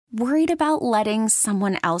Worried about letting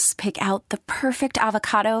someone else pick out the perfect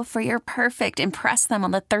avocado for your perfect impress them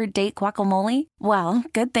on the third date guacamole? Well,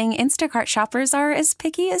 good thing Instacart shoppers are as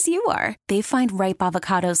picky as you are. They find ripe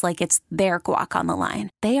avocados like it's their guac on the line.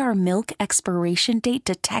 They are milk expiration date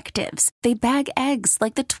detectives. They bag eggs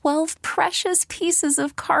like the 12 precious pieces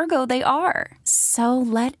of cargo they are. So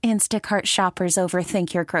let Instacart shoppers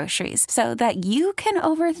overthink your groceries so that you can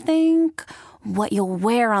overthink what you'll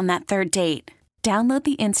wear on that third date. Download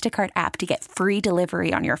the Instacart app to get free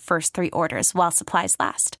delivery on your first 3 orders while supplies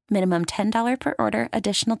last. Minimum $10 per order.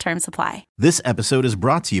 Additional terms apply. This episode is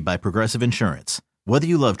brought to you by Progressive Insurance. Whether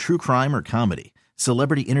you love true crime or comedy,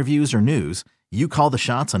 celebrity interviews or news, you call the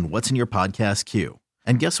shots on what's in your podcast queue.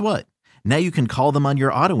 And guess what? Now you can call them on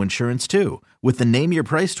your auto insurance too with the Name Your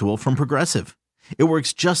Price tool from Progressive. It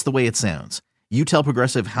works just the way it sounds. You tell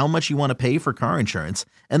Progressive how much you want to pay for car insurance,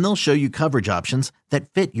 and they'll show you coverage options that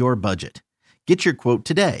fit your budget. Get your quote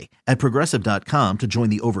today at Progressive.com to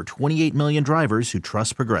join the over 28 million drivers who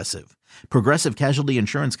trust Progressive. Progressive Casualty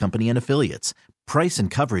Insurance Company and Affiliates. Price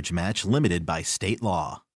and coverage match limited by state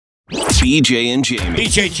law. BJ and Jamie.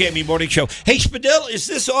 BJ and Jamie Morning Show. Hey, Spadil, is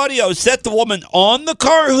this audio, is that the woman on the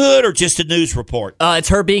car hood or just a news report? It's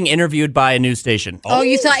her being interviewed by a news station. Oh,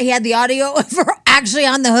 you thought he had the audio for actually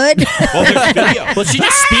on the hood? Well, there's video. Well, she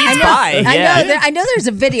just speeds by. I know there's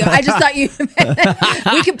a video. I just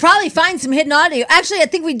thought we could probably find some hidden audio. Actually, I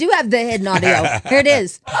think we do have the hidden audio. Here it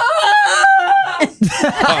is.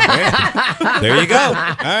 There you go. All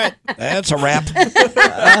right. That's a wrap.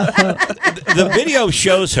 The video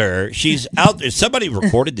shows her. She's out there. Somebody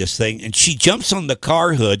recorded this thing, and she jumps on the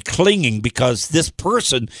car hood clinging because this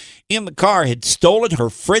person in the car had stolen her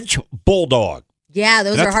French bulldog. Yeah,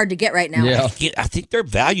 those are hard to get right now. Yeah. I think they're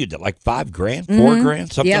valued at like $5,000,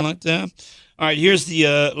 $4,000, something like that. All right, here's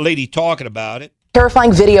the lady talking about it.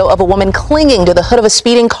 Terrifying video of a woman clinging to the hood of a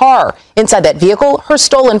speeding car. Inside that vehicle, her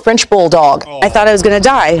stolen French bulldog. I thought I was going to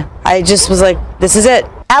die. I just was like, this is it.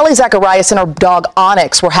 Allie Zacharias and her dog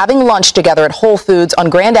Onyx were having lunch together at Whole Foods on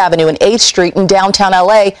Grand Avenue and 8th Street in downtown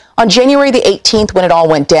LA on January the 18th when it all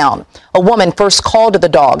went down. A woman first called to the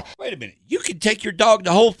dog. Wait a minute. You can take your dog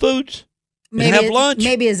to Whole Foods and have lunch?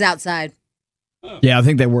 Maybe it's outside. Yeah, I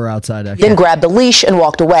think they were outside, actually. Then grabbed the leash and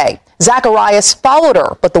walked away. Zacharias followed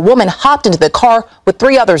her, but the woman hopped into the car with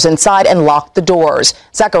 3 others inside and locked the doors.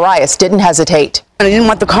 Zacharias didn't hesitate. I didn't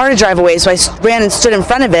want the car to drive away, so I ran and stood in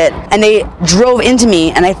front of it, and they drove into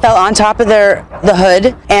me, and I fell on top of the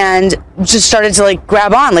hood and just started to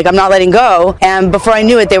grab on, I'm not letting go. And before I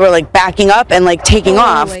knew it, they were backing up and taking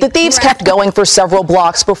off. The thieves kept going for several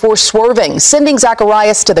blocks before swerving, sending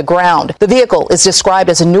Zacharias to the ground. The vehicle is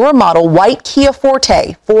described as a newer model white Kia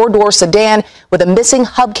Forte, 4-door sedan with a missing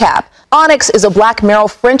hubcap. Onyx is a black Merrill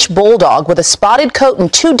French bulldog with a spotted coat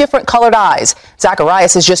and 2 different colored eyes.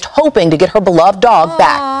 Zacharias is just hoping to get her beloved dog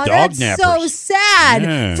back. Dog That's nappers. so sad.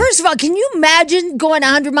 Yeah. First of all, can you imagine going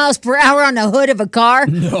 100 miles per hour on the hood of a car?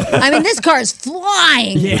 No. I mean, this car is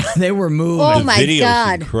flying. Yeah, they were moving. Oh, The my video's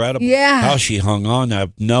God. incredible. Yeah. How she hung on, I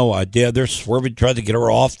have no idea. They're swerving, trying to get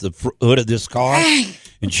her off the hood of this car.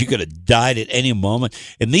 And she could have died at any moment.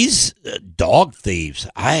 And these dog thieves,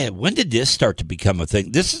 when did this start to become a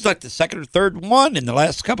thing? This is like the second or third one in the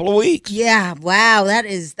last couple of weeks. Yeah, wow,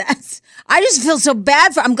 that's. I just feel so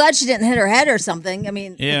bad for. I'm glad she didn't hit her head or something. I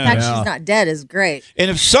mean, the fact she's not dead is great.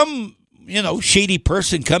 And if some, shady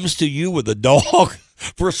person comes to you with a dog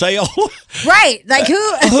for sale, right?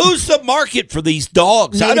 Who's the market for these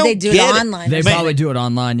dogs? Maybe I don't they do get it online. They probably do it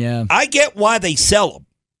online, yeah. I get why they sell them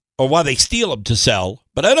or why they steal them to sell,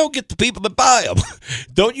 but I don't get the people that buy them.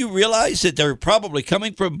 Don't you realize that they're probably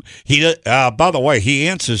coming from? By the way, he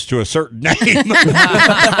answers to a certain name.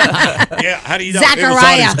 Yeah, how do you know?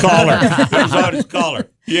 Zachariah. It was on his collar. It was on his collar.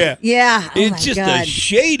 Yeah. Yeah. Oh It's my just God. a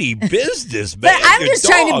shady business, man. But I'm Your just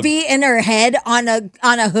trying to dog. be in her head on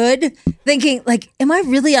a hood, thinking am I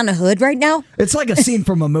really on a hood right now? It's like a scene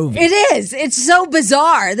from a movie. It is. It's so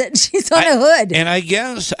bizarre that she's on a hood. And I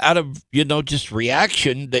guess out of just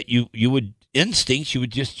reaction that you would instincts, you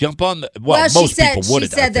would just jump on the. Well, she most said people would. she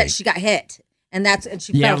said that she got hit, and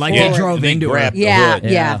she Yeah, fell like forward. they drove into her. grabbed the Yeah,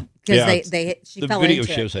 hood. yeah, because Yeah. she The fell video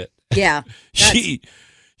into shows it. it. Yeah,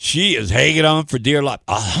 She is hanging on for dear life.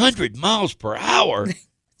 100 miles per hour.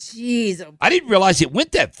 jeez. I didn't realize it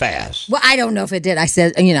went that fast. Well, I don't know if it did. I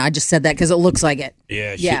said, I just said that because it looks like it.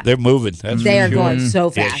 Yeah, they're moving. That's They for are sure. going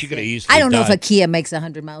so Yeah, fast. she could have easily I don't know if a died. Kia makes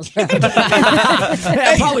 100 miles per hour.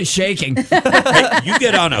 Yeah, probably shaking. Hey, you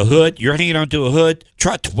get on a hood, you're hanging onto a hood,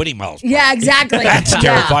 try 20 miles per hour. Yeah, exactly. That's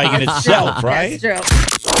terrifying in That's itself, true. right? That's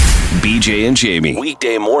true. BJ and Jamie.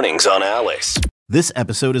 Weekday mornings on Alice. This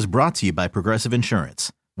episode is brought to you by Progressive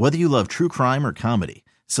Insurance. Whether you love true crime or comedy,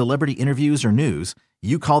 celebrity interviews, or news,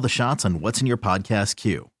 you call the shots on what's in your podcast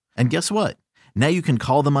queue. And guess what? Now you can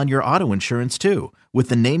call them on your auto insurance too with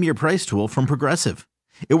the Name Your Price tool from Progressive.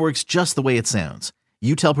 It works just the way it sounds.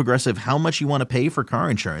 You tell Progressive how much you want to pay for car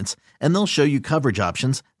insurance, and they'll show you coverage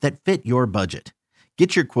options that fit your budget.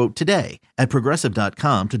 Get your quote today at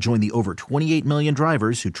Progressive.com to join the over 28 million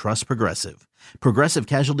drivers who trust Progressive. Progressive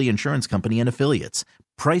Casualty Insurance Company and Affiliates.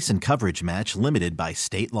 Price and coverage match limited by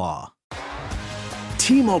state law.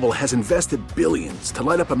 T-Mobile has invested billions to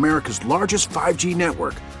light up America's largest 5G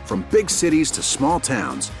network, from big cities to small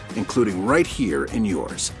towns, including right here in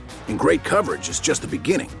yours. And great coverage is just the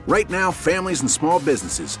beginning. Right now, families and small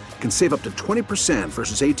businesses can save up to 20%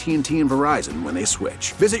 versus AT&T and Verizon when they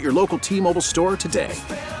switch. Visit your local T-Mobile store today.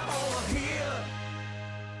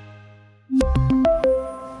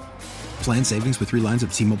 Plan savings with 3 lines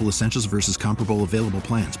of T-Mobile Essentials versus comparable available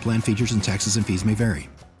plans. Plan features and taxes and fees may vary.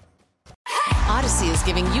 Odyssey is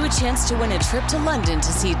giving you a chance to win a trip to London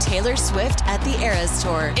to see Taylor Swift at the Eras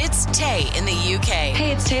Tour. It's Tay in the UK.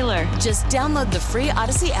 Hey, it's Taylor. Just download the free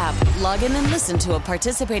Odyssey app, log in and listen to a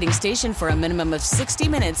participating station for a minimum of 60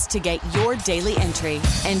 minutes to get your daily entry.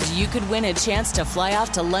 And you could win a chance to fly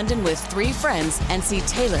off to London with 3 friends and see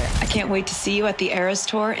Taylor. I can't wait to see you at the Eras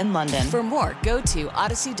Tour in London. For more, go to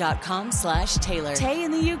odyssey.com/Taylor. Tay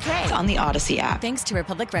in the UK. It's on the Odyssey app. Thanks to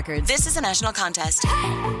Republic Records. This is a national contest.